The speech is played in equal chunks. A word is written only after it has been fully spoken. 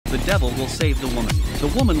The devil will save the woman.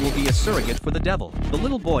 The woman will be a surrogate for the devil. The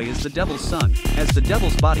little boy is the devil's son. As the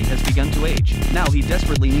devil's body has begun to age, now he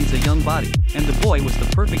desperately needs a young body, and the boy was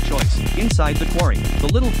the perfect choice. Inside the quarry,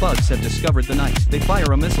 the little thugs have discovered the knight. They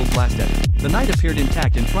fire a missile blast at him. The knight appeared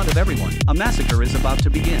intact in front of everyone. A massacre is about to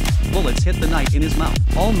begin. Bullets hit the knight in his mouth,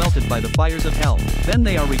 all melted by the fires of hell. Then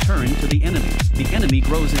they are returned to the enemy. The enemy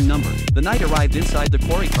grows in number. The knight arrived inside the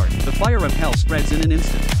quarry cart. The fire of hell spreads in an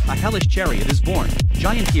instant. A hellish chariot is born.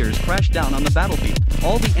 Giant gears crash down on the battlefield.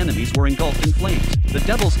 All the enemies were engulfed in flames. The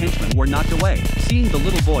devil's henchmen were knocked away. Seeing the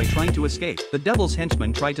little boy trying to escape, the devil's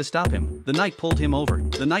henchmen tried to stop him. The knight pulled him over.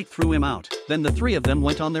 The knight threw him out. Then the three of them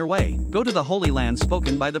went on their way. Go to the Holy Land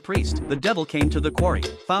spoken by the priest. The devil came to the quarry,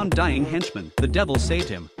 found dying henchmen. The devil saved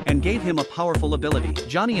him, and gave him a powerful ability.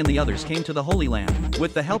 Johnny and the others came to the Holy Land.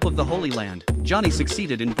 With the help of the Holy Land, Johnny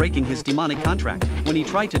succeeded in breaking his demonic contract. When he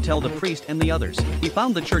tried to tell the priest and the others, he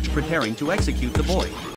found the church preparing to execute the boy.